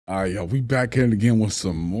All right, y'all, we back in again with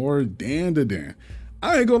some more Dandadan.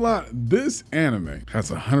 I ain't gonna lie, this anime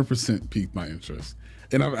has 100% piqued my interest.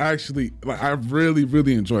 And I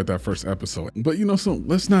really enjoyed that first episode. But you know, so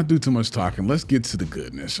let's not do too much talking. Let's get to the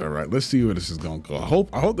goodness, all right? Let's see where this is gonna go.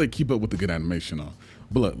 I hope they keep up with the good animation on.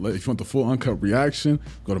 But look, if you want the full uncut reaction,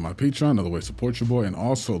 go to my Patreon, another way to support your boy. And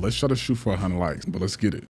also, let's try to shoot for 100 likes, but let's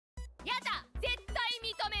get it.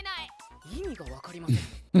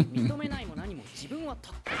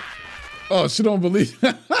 Oh, she don't believe.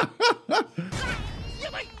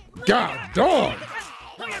 God, dog.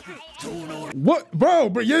 What, bro?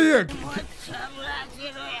 But yeah.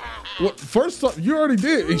 What? First off, you already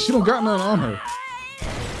did, and she don't got nothing on her.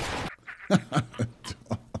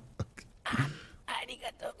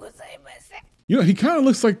 You know, he kind of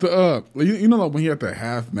looks like the you know, like when he had the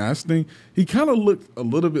half mask thing. He kind of looked a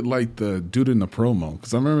little bit like the dude in the promo,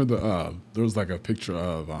 because I remember there was like a picture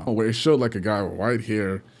of where it showed like a guy with white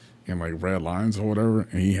hair and like red lines or whatever,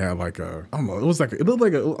 and he had like I don't know, it looked like I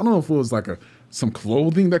don't know if it was like some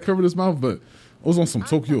clothing that covered his mouth, but it was on some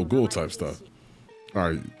Tokyo Ghoul type stuff. All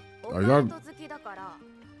right, are y'all?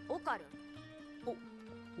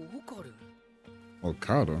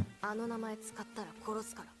 Okada?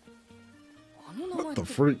 What the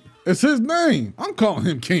freak? It's his name. I'm calling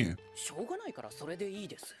him Ken.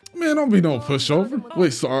 Man, don't be no pushover.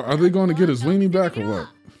 Wait, so are they going to get his weenie back or what?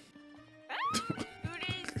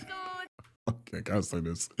 Okay, I gotta say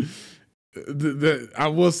this. I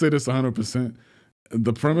will say this 100%.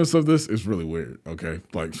 The premise of this is really weird. Okay,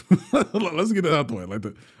 like let's get it out the way. Like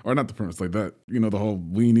or not the premise, like that. You know, the whole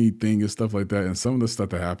weenie thing and stuff like that. And some of the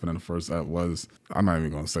stuff that happened in the first act was, I'm not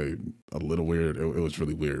even gonna say a little weird. It was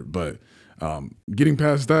really weird, but. Getting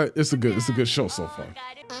past that, it's a good show so far.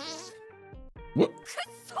 What?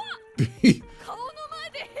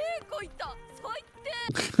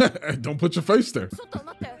 Don't put your face there.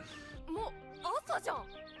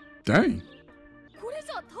 Dang.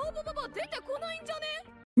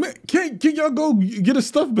 Man, can y'all go get his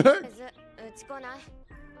stuff back?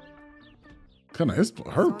 Kinda his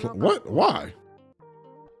her what? Why?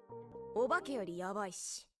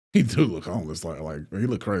 He do look homeless, like he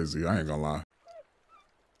look crazy. I ain't gonna lie.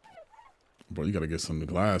 Bro, you gotta get some new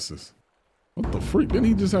glasses. What the freak? Didn't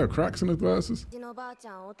he just have cracks in his glasses?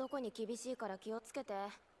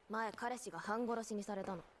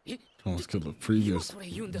 Almost killed the previous.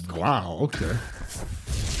 Wow, okay.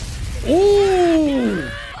 Ooh!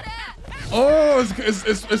 Oh,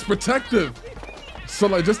 it's protective. So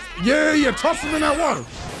like just, yeah, toss him in that water.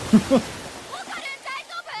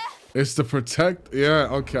 It's to protect, yeah,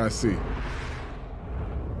 okay, I see.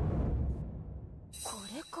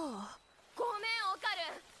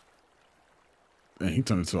 And he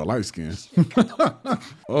turned into a light skin.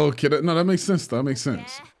 Okay, no, that makes sense, that makes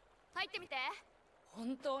sense. Let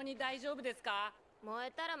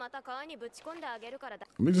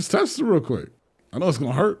me just test it real quick. I know it's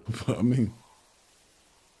gonna hurt, but I mean,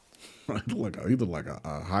 he look like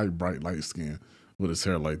a high, bright light skin with his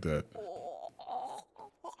hair like that.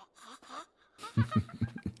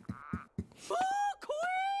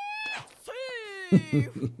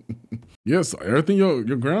 Yes, everything your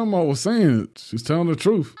grandma was saying, she's telling the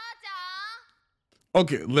truth.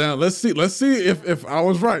 Okay, now let's see if I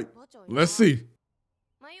was right. Let's see,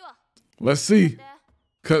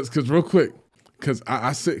 cause real quick, cause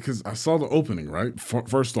I saw the opening, right?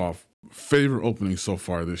 First off, favorite opening so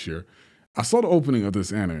far this year. I saw the opening of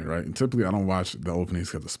this anime, right? And typically I don't watch the openings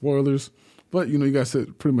because of the spoilers. But, you know, you guys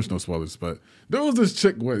said pretty much no spoilers. But there was this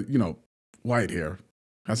chick with, you know, white hair,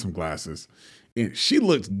 had some glasses, and she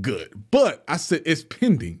looked good. But I said it's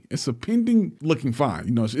pending. It's a pending looking fine.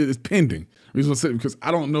 You know, it's pending. The reason I said it because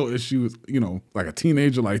I don't know if she was, you know, like a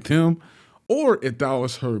teenager like Tim, or if that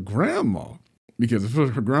was her grandma. Because if it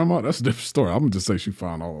was her grandma, that's a different story. I'm going to just say she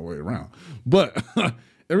found all the way around. But the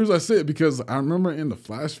reason I say it because I remember in the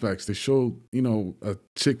flashbacks, they showed, you know, a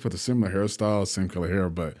chick with a similar hairstyle, same color hair,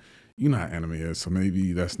 but you know how anime is, so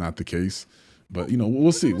maybe that's not the case. But, you know,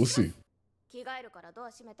 we'll see.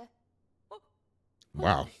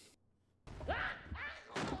 Wow.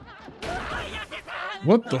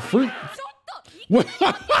 What the freak? What?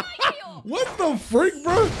 What the freak,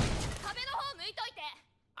 bro?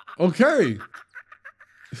 Okay.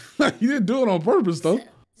 You didn't do it on purpose, though.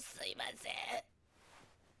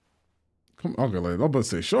 Come on, okay, like, I'm about to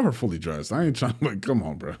say, show her fully dressed. I ain't trying to, like, come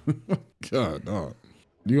on, bro. God, dog.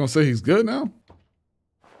 You gonna say he's good now?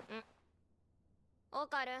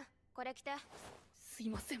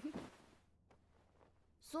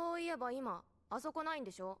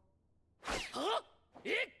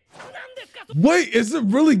 Wait, is it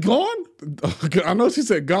really gone? I know she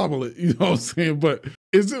said gobble it, you know what I'm saying, but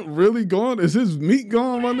Is it really gone? Is his meat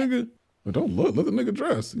gone, my nigga? But don't look. Let the nigga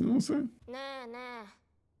dress. You know what I'm saying? Nah, nah.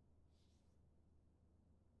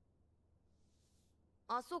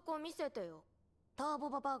 あそこ見せてよ。ターボ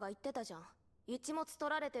ババアが言ってたじゃん。一物取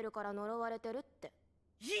られてるから呪われてるって。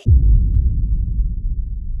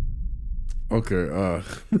Okay,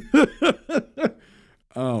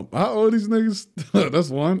 how old these niggas? That's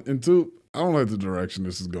one. And two, I don't like the direction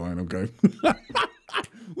this is going, okay?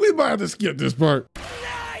 We about to have to skip this part.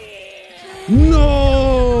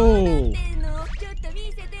 No!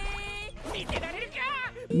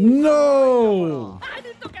 No!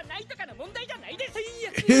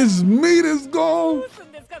 His meat is gone?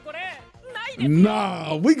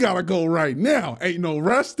 Nah, we gotta go right now. Ain't no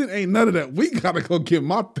resting, ain't none of that. We gotta go get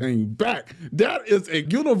my thing back. That is a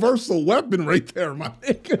universal weapon right there, my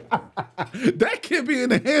nigga. That can't be in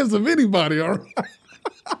the hands of anybody, all right?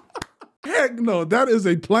 Heck no, that is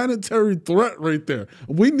a planetary threat right there.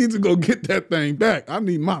 We need to go get that thing back. I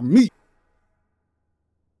need my meat.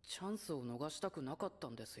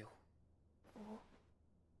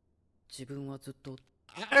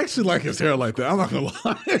 I actually like his hair like that. I'm not gonna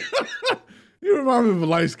lie. You remind me of a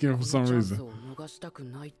light skin for some reason. Come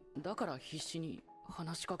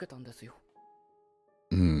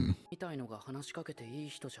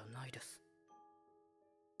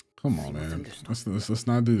on, man. Let's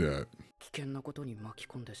not do that.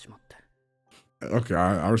 Okay,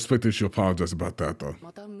 I respect that you apologize about that, though.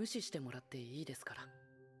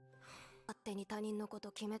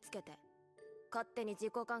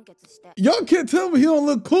 Y'all can't tell me he don't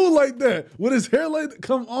look cool like that. With his hair like that.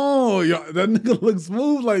 Come on, y'all. That nigga looks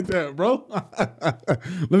smooth like that, bro.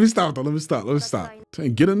 Let me stop, though. Let me stop.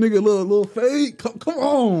 Get a nigga a little fade. Come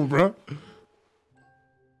on, bro.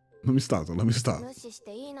 Let me stop, though. Let me stop.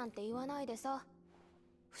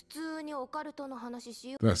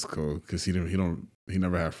 That's cool, because he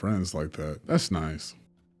never had friends like that. That's nice.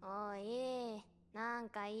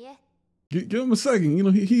 Give him a second. You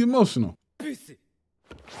know, he emotional.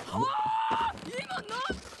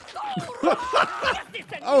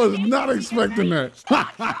 I was not expecting that.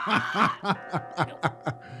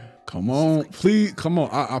 Come on, please, come on.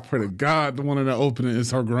 I pray to God the one in that opening is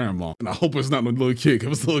her grandma. And I hope it's not no little kid.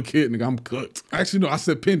 If it's a little kid, nigga, I'm cooked. Actually, no, I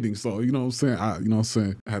said pending, so you know what I'm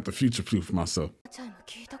saying? I had to future-proof myself.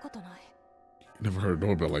 Never heard a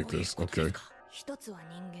doorbell like this. Okay.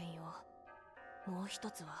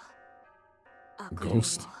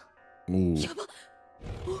 Ghost. Ooh.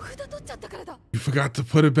 You forgot to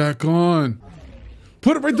put it back on.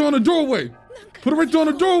 Put it right there on the doorway. Put it right there on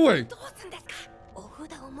the doorway.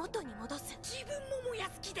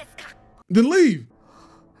 Then leave.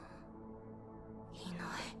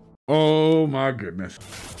 Oh my goodness.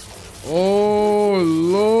 Oh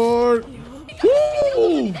Lord.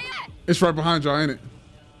 Woo! It's right behind y'all, ain't it?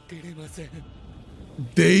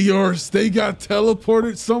 They got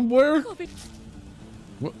teleported somewhere?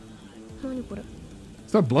 What?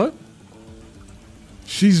 Is that blood?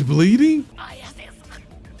 She's bleeding?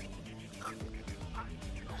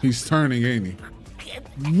 He's turning, ain't he?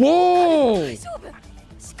 Whoa!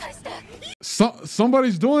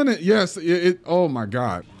 Somebody's doing it. Yes. Oh my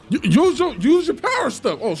God. Use your power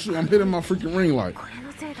stuff. Oh shoot! I'm hitting my freaking ring light.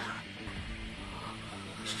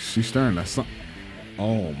 She's staring at something.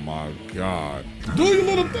 Oh my God! Do your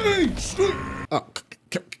little thing.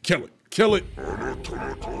 Kill it.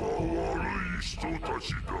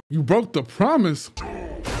 You broke the promise.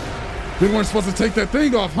 They weren't supposed to take that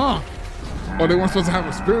thing off, huh? Or they weren't supposed to have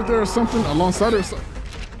a spirit there or something alongside her.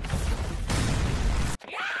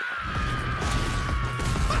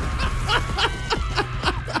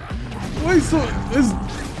 Wait, so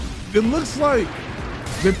it looks like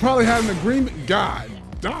they probably had an agreement. God,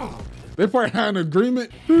 dog. They probably had an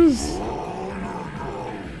agreement.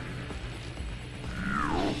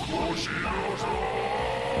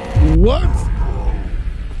 What?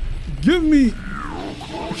 Give me.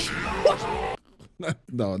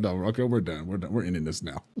 No. Okay, we're done. We're ending this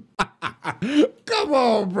now. Come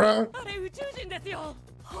on, bro.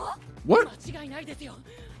 What?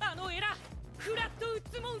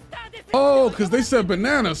 Oh, because they said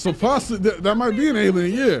banana, so possibly that might be an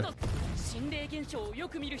alien, yeah.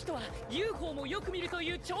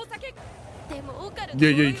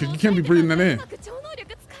 Yeah, because you can't be breathing that in.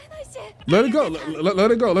 Let it go.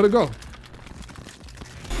 Let it go.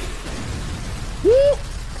 Woo!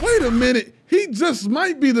 Wait a minute. He just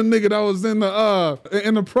might be the nigga that was in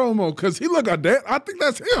the promo, because he look like that. I think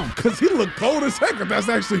that's him, because he look cold as heck if that's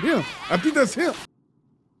actually him. I think that's him.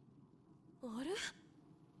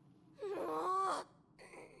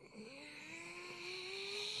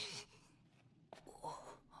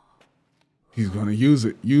 He's gonna use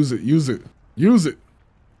it. Use it. Use it. Use it.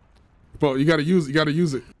 Bro, you gotta use it. You gotta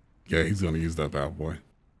use it. Yeah, he's gonna use that bad boy.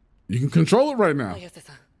 You can control it right now.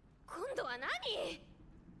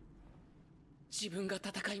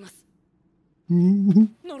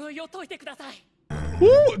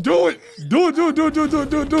 Ooh, do it. Do it. Do it. Do it. Do it. Do it.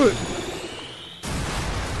 Do it. Do it.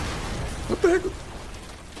 What the heck?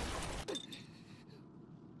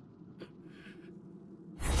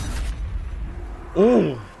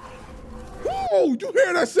 Oh. Oh, you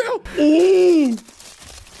hear that sound? Oh.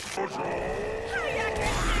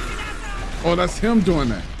 Oh, that's him doing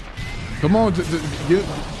that. Come on,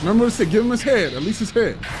 remember to say, give him his head, at least his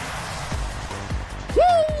head. Woo,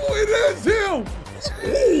 it is him.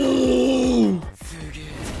 Ooh.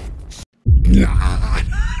 Nah.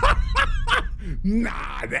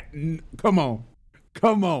 Nah, come on.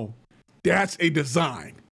 Come on. That's a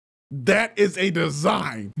design. That is a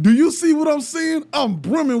design. Do you see what I'm seeing? I'm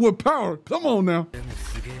brimming with power. Come on now.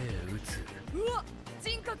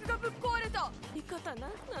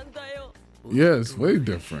 Yeah, it's way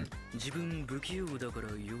different.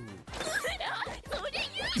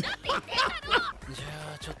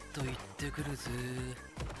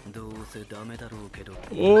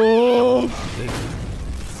 Oh,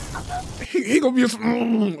 he gonna be a.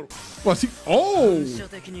 What's he? Oh.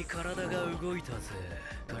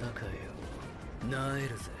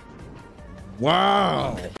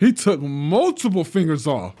 Wow. He took multiple fingers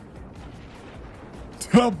off.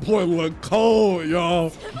 That boy look cold,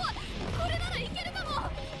 y'all.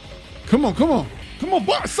 Come on, come on. Come on,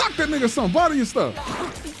 sock that nigga some. Body your stuff.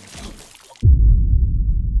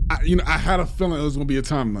 I had a feeling it was going to be a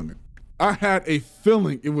time limit. I had a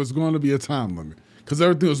feeling it was going to be a time limit because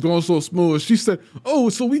everything was going so smooth. She said, oh,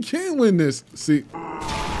 so we can win this. See.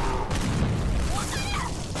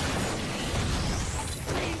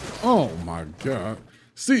 Oh, my God.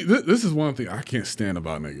 See, this is one thing I can't stand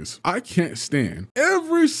about niggas. I can't stand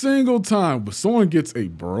every single time when someone gets a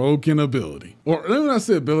broken ability, or let me not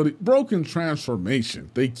say ability, broken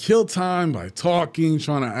transformation. They kill time by talking,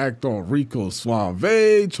 trying to act all Rico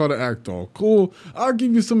Suave, try to act all cool. I'll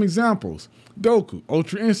give you some examples. Goku,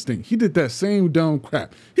 Ultra Instinct, he did that same dumb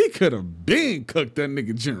crap. He could have been cooked that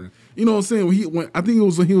nigga Jiren. You know what I'm saying? I think it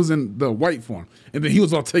was when he was in the white form. And then he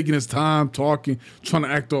was all taking his time, talking, trying to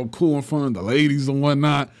act all cool in front of the ladies and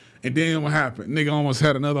whatnot. And then what happened? Nigga almost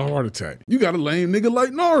had another heart attack. You got a lame nigga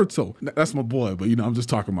like Naruto. That's my boy, but I'm just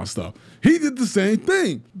talking my stuff. He did the same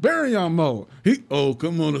thing. Baryon mode.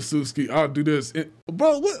 Come on, Asusuki, I'll do this. And,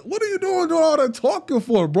 bro, what are you doing all that talking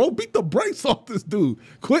for, bro? Beat the brakes off this dude.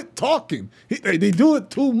 Quit talking. They do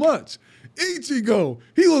it too much. Ichigo,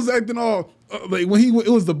 he was acting all like when it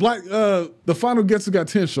was the black, the final Getsu got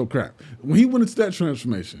Tensho crap. When he went into that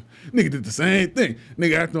transformation, nigga did the same thing.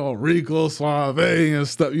 Nigga acting all Rico, Suave and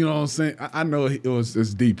stuff, you know what I'm saying? I know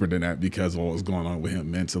it's deeper than that because of what was going on with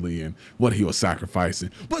him mentally and what he was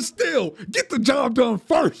sacrificing. But still, get the job done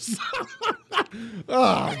first.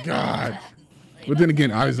 Oh, God. But then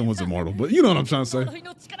again, Aizen was immortal, but you know what I'm trying to say.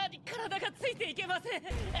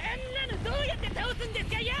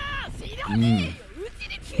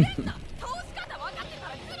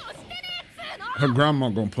 Her grandma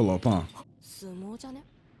gonna pull up, huh?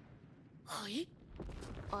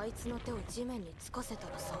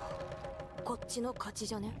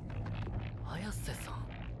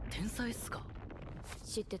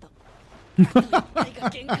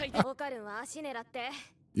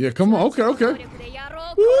 Yeah, come on. Okay, okay.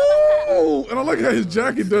 Ooh, and I like how his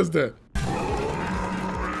jacket does that.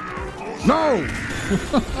 No!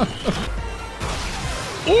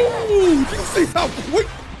 Ooh, you see how quick?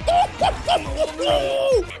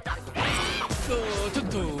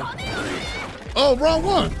 Oh, wrong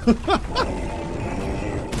one.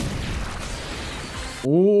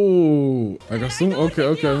 Ooh, I got some.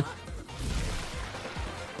 Okay.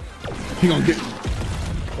 He gonna get.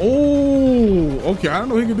 Oh, okay. I don't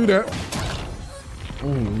know he can do that. Oh,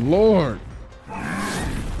 Lord.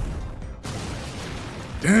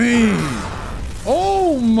 Dang.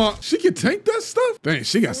 Oh, my. She can tank that stuff? Dang,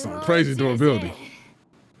 she got some crazy durability.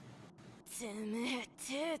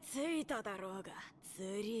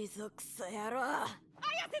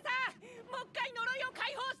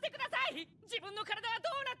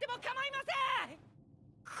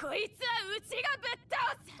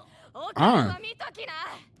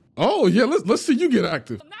 Oh, yeah, let's see you get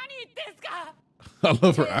active. I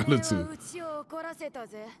love her attitude.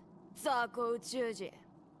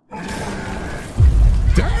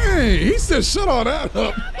 Dang, he said shut all that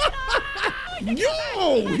up.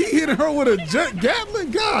 Yo, he hit her with a jet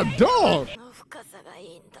Gatling. God, dog.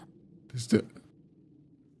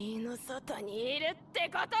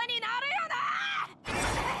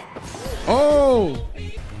 Oh!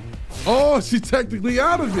 Oh, she's technically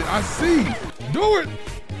out of it. I see. Do it.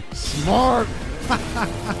 Smart.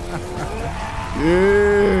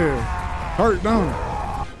 Yeah. Hurt, don't it?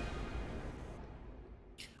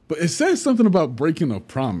 But it says something about breaking a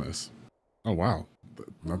promise. Oh, wow.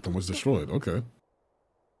 Nothing was destroyed. Okay.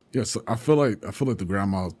 Yeah, so I feel like the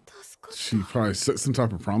grandma, she probably set some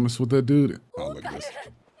type of promise with that dude. Oh, look at this.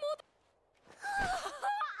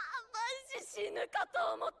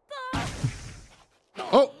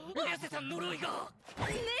 Oh.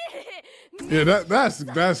 Yeah,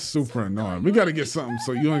 that's super annoying. We gotta get something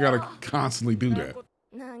so you don't gotta constantly do that.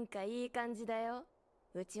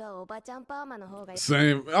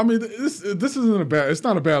 Same. I mean, this isn't a bad. It's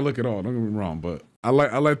not a bad look at all. Don't get me wrong, but I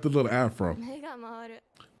like the little afro.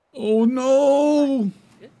 Oh no!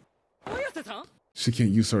 She can't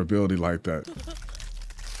use her ability like that.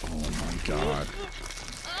 Oh my god.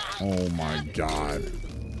 Oh my god.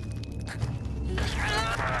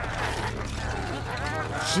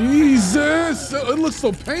 Jesus! It looks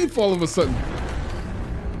so painful all of a sudden.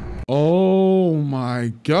 Oh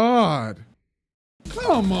my god.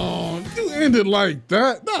 Come on. You end it like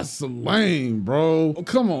that? That's lame, bro. Oh,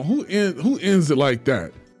 come on. Who ends it like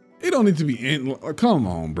that? It don't need to be end. Come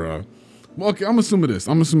on, bro. Well, okay, I'm assuming this.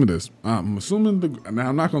 I'm assuming now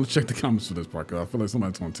I'm not going to check the comments for this part because I feel like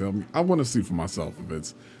somebody's going to tell me. I want to see for myself if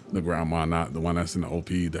it's the grandma, not the one that's in the OP.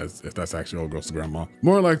 If that's actually old girl's grandma.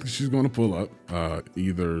 More likely she's going to pull up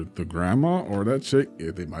either the grandma or that chick.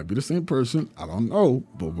 They might be the same person. I don't know,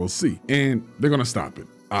 but we'll see. And they're going to stop it.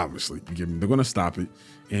 Obviously, you get me? They're going to stop it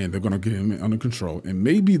and they're going to get him under control. And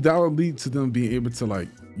maybe that will lead to them being able to, like,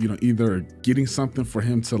 you know, either getting something for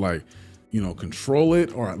him to, like, you know, control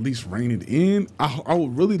it or at least rein it in. I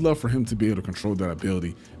would really love for him to be able to control that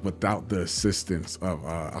ability without the assistance of,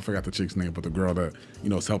 I forgot the chick's name, but the girl that, you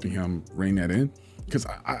know, is helping him rein that in. Because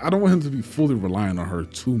I don't want him to be fully relying on her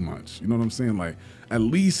too much. You know what I'm saying? Like, at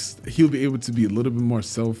least he'll be able to be a little bit more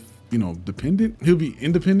you know, dependent. He'll be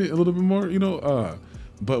independent a little bit more, you know,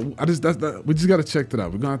 but we just got to check that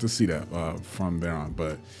out. We're going to have to see that from there on.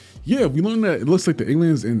 But yeah, we learned that it looks like the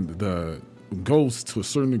aliens and the ghosts, to a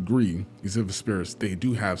certain degree, these evil spirits, they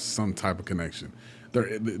do have some type of connection.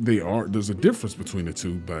 There's a difference between the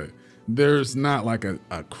two, but there's not like a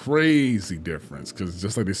crazy difference, because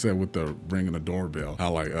just like they said with the ringing the doorbell,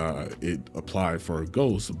 how like it applied for a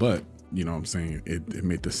ghost, but you know what I'm saying, it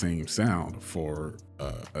made the same sound for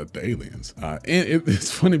the aliens. And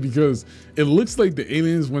it's funny because it looks like the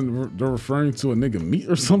aliens, when they're referring to a nigga meat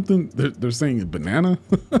or something, they're saying banana.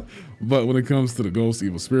 But when it comes to the ghosts,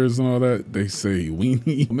 evil spirits and all that, they say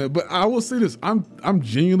weenie. But I will say this, I'm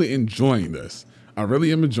genuinely enjoying this. I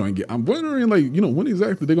really am enjoying it. I'm wondering, like, you know, when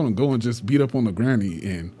exactly they're gonna go and just beat up on the granny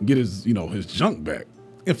and get his, you know, his junk back.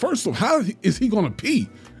 And first of all, how is he gonna pee?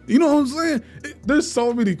 You know what I'm saying? There's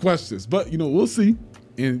so many questions, but you know, we'll see.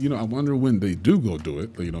 And you know, I wonder when they do go do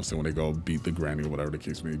it, you know, so when they go beat the granny or whatever the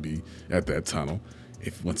case may be at that tunnel,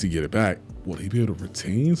 if once he get it back, will he be able to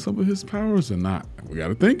retain some of his powers or not? We got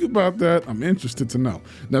to think about that. I'm interested to know.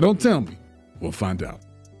 Now, don't tell me. We'll find out.